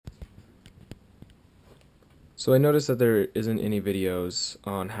So I noticed that there isn't any videos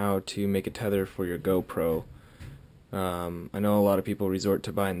on how to make a tether for your GoPro. I know a lot of people resort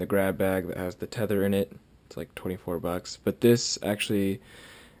to buying the grab bag that has the tether in it. It's like 24 bucks, but this actually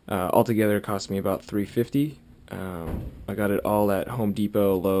altogether cost me about $3.50. I got it all at Home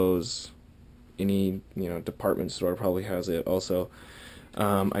Depot, Lowe's, any department store probably has it also.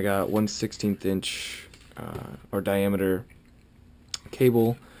 I got 1/16 inch or diameter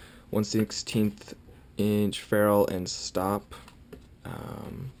cable, 1/16 inch ferrule and stop.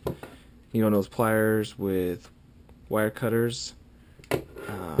 Those pliers with wire cutters,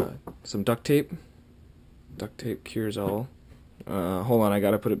 some duct tape. Duct tape cures all. Hold on, I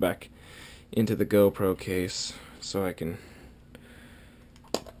gotta put it back into the GoPro case so I can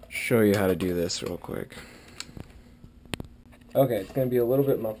show you how to do this real quick. Okay, it's gonna be a little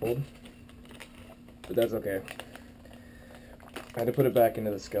bit muffled, but that's okay. I had to put it back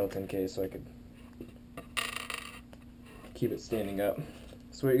into the skeleton case so I could keep it standing up.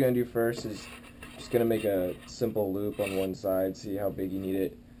 So what you're going to do first is just going to make a simple loop on one side, see how big you need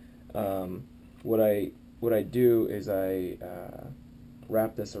it. What I do is I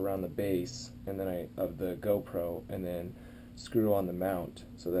wrap this around the base and then of the GoPro, and then screw on the mount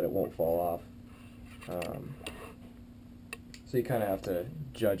so that it won't fall off. So you kind of have to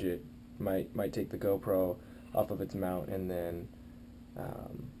judge it. Might take the GoPro off of its mount and then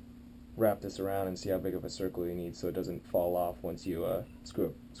wrap this around and see how big of a circle you need so it doesn't fall off once you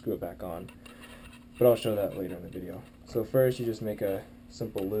screw it back on. But I'll show that later in the video. So first you just make a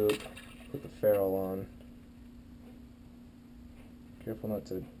simple loop, put the ferrule on. Careful not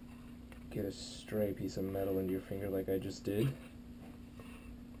to get a stray piece of metal into your finger like I just did.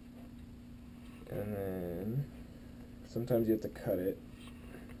 And then sometimes you have to cut it.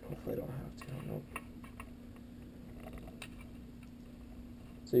 Hopefully I don't have to. Nope.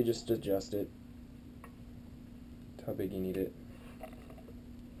 So you just adjust it to how big you need it.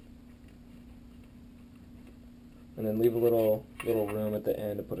 And then leave a little room at the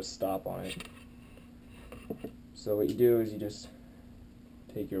end to put a stop on it. So what you do is you just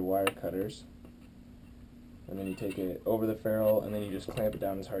take your wire cutters and then you take it over the ferrule and then you just clamp it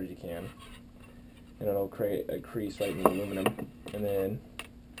down as hard as you can. And it'll create a crease right in the aluminum. And then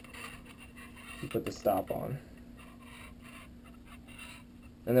you put the stop on.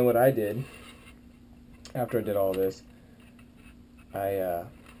 And then what I did, after I did all this, I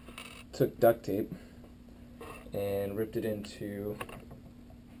took duct tape and ripped it into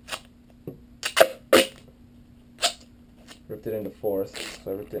fourths.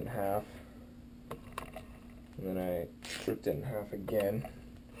 So I ripped it in half, and then I ripped it in half again.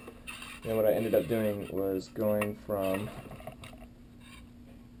 And what I ended up doing was going from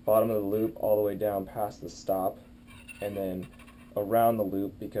bottom of the loop all the way down past the stop, and then around the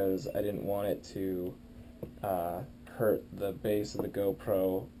loop because I didn't want it to hurt the base of the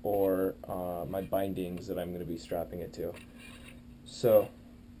GoPro or my bindings that I'm going to be strapping it to. So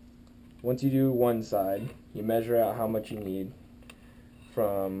once you do one side, you measure out how much you need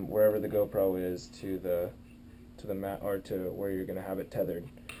from wherever the GoPro is to the mat or to where you're going to have it tethered,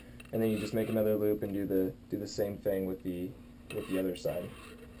 and then you just make another loop and do the same thing with the other side.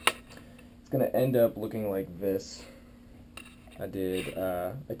 It's going to end up looking like this. I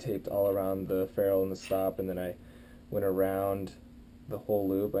taped all around the ferrule and the stop, and then I went around the whole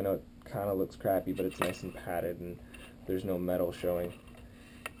loop. I know it kind of looks crappy, but it's nice and padded and there's no metal showing.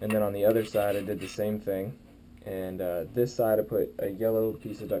 And then on the other side I did the same thing, and this side I put a yellow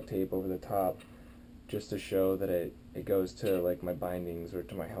piece of duct tape over the top just to show that it goes to like my bindings or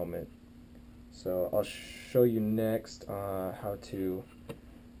to my helmet. So I'll show you next how to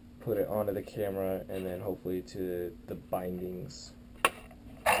put it onto the camera and then hopefully to the bindings.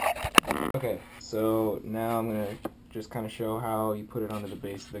 Okay, so now I'm going to just kind of show how you put it onto the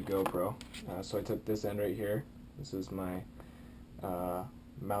base of the GoPro. So I took this end right here. This is my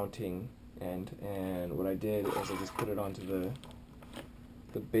mounting end, and what I did is I just put it onto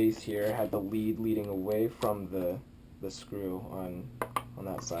the base here. I had the lead leading away from the screw on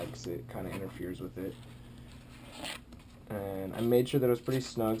that side because it kind of interferes with it. And I made sure that it was pretty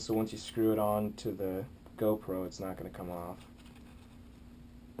snug, so once you screw it on to the GoPro, it's not going to come off.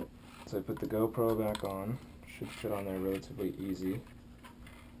 So I put the GoPro back on. Should fit on there relatively easy.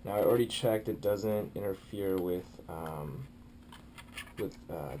 Now I already checked it doesn't interfere with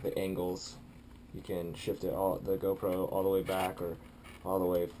the angles. You can shift the GoPro all the way back or all the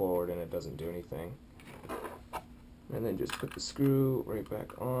way forward and it doesn't do anything. And then just put the screw right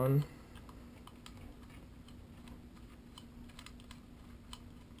back on.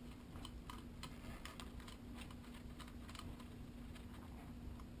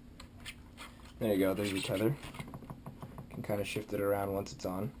 There you go, there's your tether. Can kind of shift it around once it's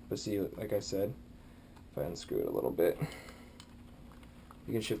on. But see, like I said, if I unscrew it a little bit,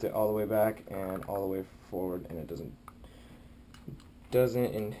 you can shift it all the way back and all the way forward, and it doesn't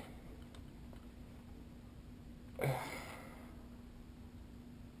and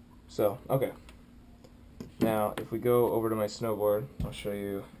so, okay. Now, if we go over to my snowboard, I'll show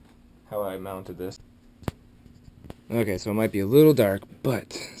you how I mounted this. Okay, so it might be a little dark,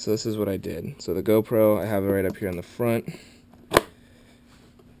 but, so this is what I did. So the GoPro, I have it right up here on the front.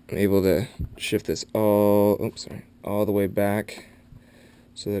 I'm able to shift this all the way back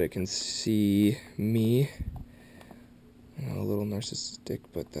so that it can see me. A little narcissistic,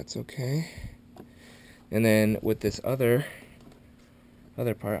 but that's okay. And then with this other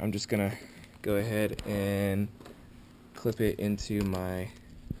part, I'm just gonna go ahead and clip it into my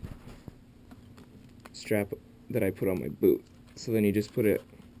strap that I put on my boot. So then you just put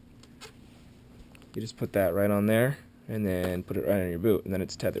that right on there, and then put it right on your boot, and then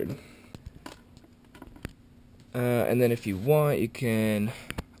it's tethered. And then if you want, you can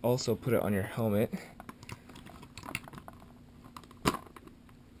also put it on your helmet.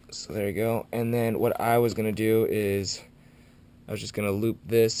 So there you go. And then what I was gonna do is I was just gonna loop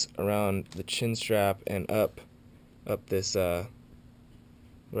this around the chin strap and up this right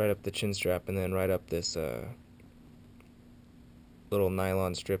up the chin strap, and then right up this little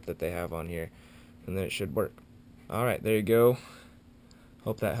nylon strip that they have on here, and then it should work. Alright, there you go.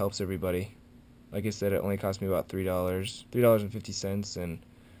 Hope that helps everybody. Like I said, it only cost me about $3.50, and it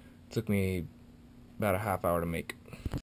took me about a half hour to make.